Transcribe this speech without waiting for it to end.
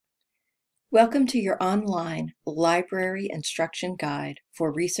Welcome to your online library instruction guide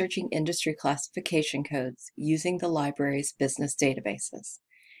for researching industry classification codes using the library's business databases.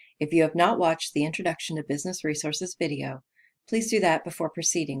 If you have not watched the Introduction to Business Resources video, please do that before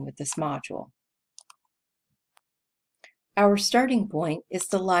proceeding with this module. Our starting point is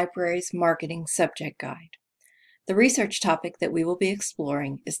the library's marketing subject guide. The research topic that we will be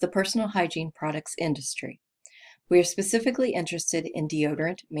exploring is the personal hygiene products industry. We are specifically interested in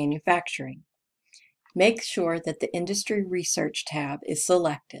deodorant manufacturing. Make sure that the Industry Research tab is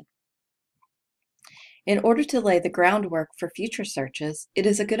selected. In order to lay the groundwork for future searches, it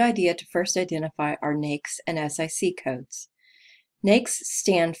is a good idea to first identify our NAICS and SIC codes. NAICS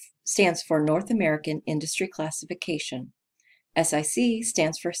stands for North American Industry Classification. SIC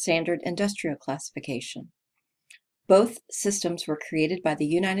stands for Standard Industrial Classification. Both systems were created by the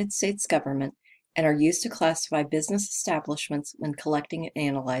United States government and are used to classify business establishments when collecting and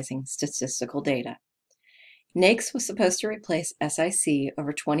analyzing statistical data. NAICS was supposed to replace SIC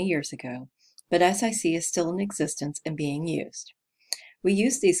over 20 years ago, but SIC is still in existence and being used. We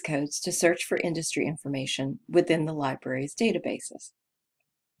use these codes to search for industry information within the library's databases.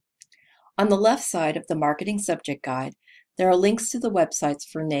 On the left side of the Marketing Subject Guide, there are links to the websites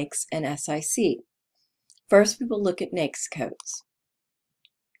for NAICS and SIC. First, we will look at NAICS codes.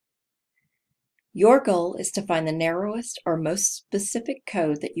 Your goal is to find the narrowest or most specific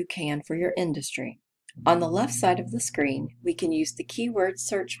code that you can for your industry. On the left side of the screen, we can use the keyword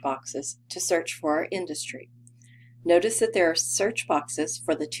search boxes to search for our industry. Notice that there are search boxes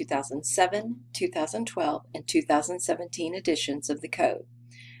for the 2007, 2012, and 2017 editions of the code.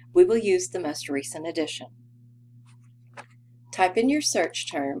 We will use the most recent edition. Type in your search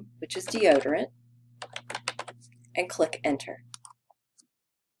term, which is deodorant, and click Enter.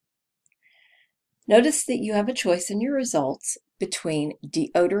 Notice that you have a choice in your results between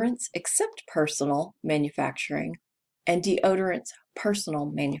deodorants except personal manufacturing and deodorants personal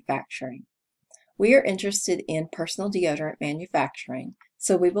manufacturing. We are interested in personal deodorant manufacturing,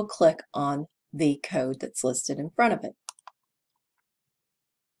 so we will click on the code that's listed in front of it.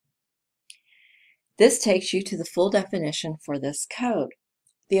 This takes you to the full definition for this code.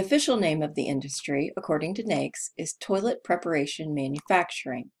 The official name of the industry, according to NAICS, is toilet preparation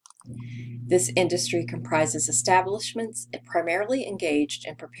manufacturing. This industry comprises establishments primarily engaged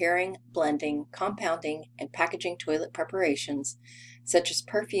in preparing, blending, compounding, and packaging toilet preparations such as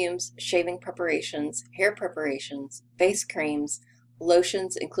perfumes, shaving preparations, hair preparations, face creams,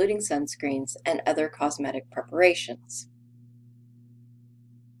 lotions including sunscreens, and other cosmetic preparations.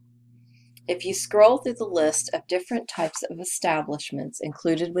 If you scroll through the list of different types of establishments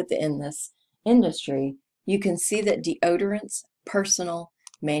included within this industry, you can see that deodorants, personal,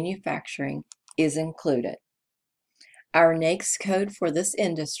 manufacturing is included. Our NAICS code for this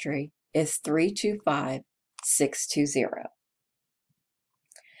industry is 325620.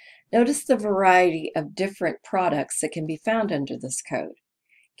 Notice the variety of different products that can be found under this code.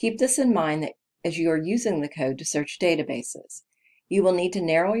 Keep this in mind that as you are using the code to search databases. You will need to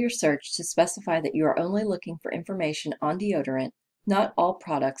narrow your search to specify that you are only looking for information on deodorant, not all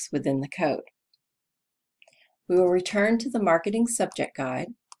products within the code. We will return to the Marketing Subject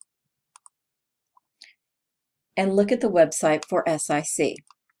Guide and look at the website for SIC.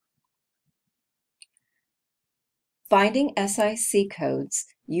 Finding SIC codes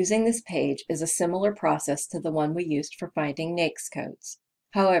using this page is a similar process to the one we used for finding NAICS codes.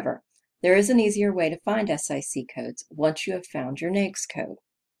 However, there is an easier way to find SIC codes once you have found your NAICS code.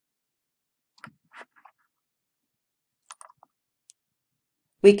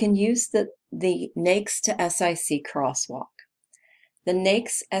 We can use the NAICS to SIC crosswalk. The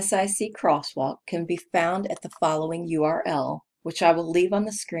NAICS SIC crosswalk can be found at the following URL, which I will leave on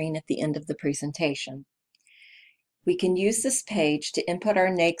the screen at the end of the presentation. We can use this page to input our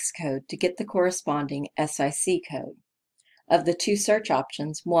NAICS code to get the corresponding SIC code. Of the two search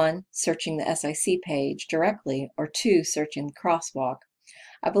options, one, searching the SIC page directly, or two, searching the crosswalk,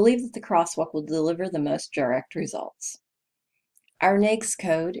 I believe that the crosswalk will deliver the most direct results. Our NAICS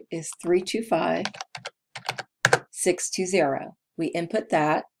code is 325620. We input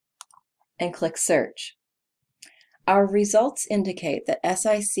that and click Search. Our results indicate that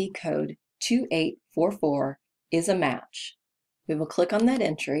SIC code 2844 is a match. We will click on that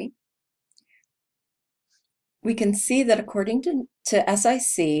entry. We can see that according to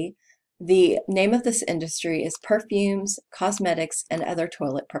SIC, the name of this industry is perfumes, cosmetics, and other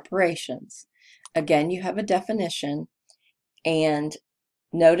toilet preparations. Again, you have a definition, and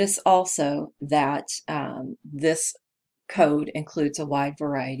notice also that this code includes a wide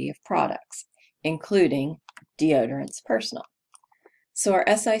variety of products, including deodorants personal. so our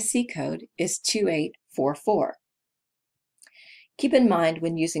SIC code is 2844. Keep in mind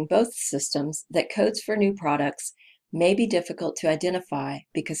when using both systems that codes for new products may be difficult to identify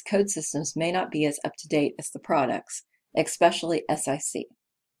because code systems may not be as up to date as the products, especially SIC.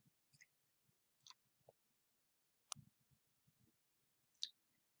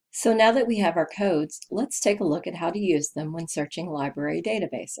 So now that we have our codes, let's take a look at how to use them when searching library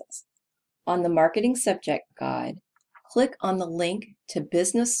databases. On the Marketing Subject Guide, click on the link to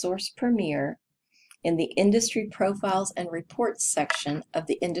Business Source Premier in the Industry Profiles and Reports section of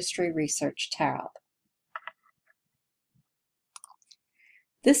the Industry Research tab.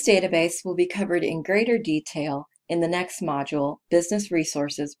 This database will be covered in greater detail in the next module, Business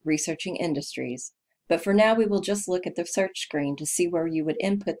Resources, Researching Industries, but for now we will just look at the search screen to see where you would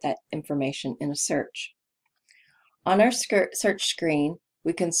input that information in a search. On our search screen,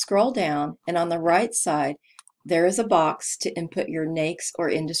 we can scroll down, and on the right side, there is a box to input your NAICS or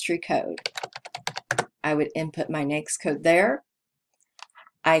industry code. I would input my NAICS code there.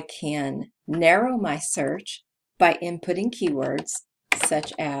 I can narrow my search by inputting keywords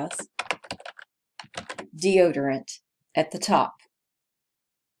such as deodorant at the top.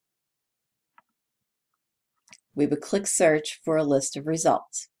 We would click search for a list of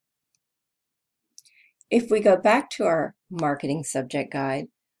results. If we go back to our Marketing Subject Guide,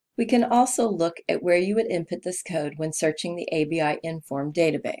 we can also look at where you would input this code when searching the ABI Inform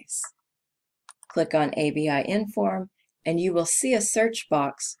database. Click on ABI Inform and you will see a search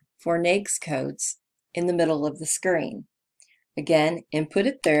box for NAICS codes in the middle of the screen. Again, input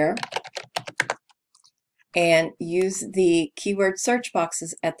it there and use the keyword search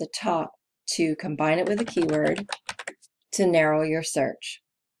boxes at the top to combine it with a keyword to narrow your search.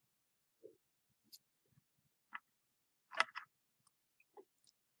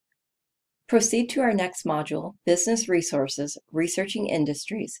 Proceed to our next module, Business Resources, Researching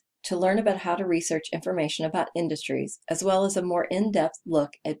Industries, to learn about how to research information about industries, as well as a more in-depth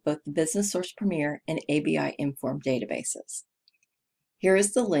look at both the Business Source Premier and ABI Inform databases. Here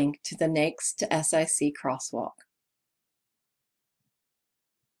is the link to the NAICS to SIC crosswalk.